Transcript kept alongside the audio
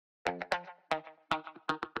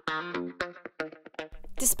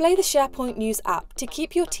Display the Sharepoint News app to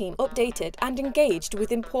keep your team updated and engaged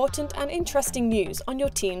with important and interesting news on your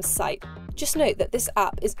team's site. Just note that this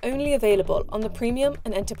app is only available on the Premium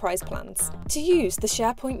and Enterprise plans. To use the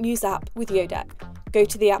Sharepoint News app with Yodeck, go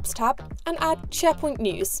to the Apps tab and add Sharepoint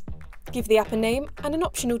News. Give the app a name and an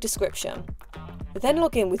optional description. Then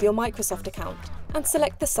log in with your Microsoft account and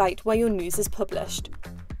select the site where your news is published.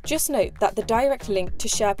 Just note that the direct link to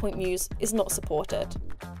Sharepoint News is not supported.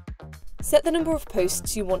 Set the number of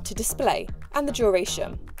posts you want to display and the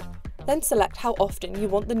duration. Then select how often you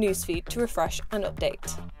want the newsfeed to refresh and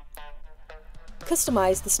update.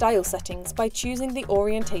 Customize the style settings by choosing the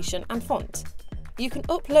orientation and font. You can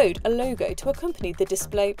upload a logo to accompany the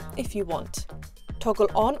display if you want. Toggle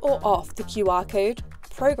on or off the QR code,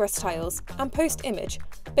 progress tiles, and post image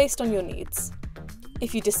based on your needs.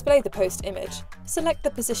 If you display the post image, select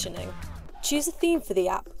the positioning. Choose a theme for the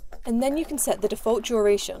app, and then you can set the default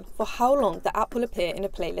duration for how long the app will appear in a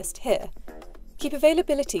playlist here. Keep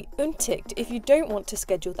availability unticked if you don't want to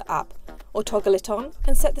schedule the app, or toggle it on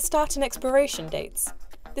and set the start and expiration dates.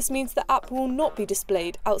 This means the app will not be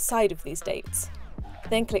displayed outside of these dates.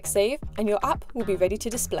 Then click Save and your app will be ready to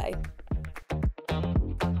display.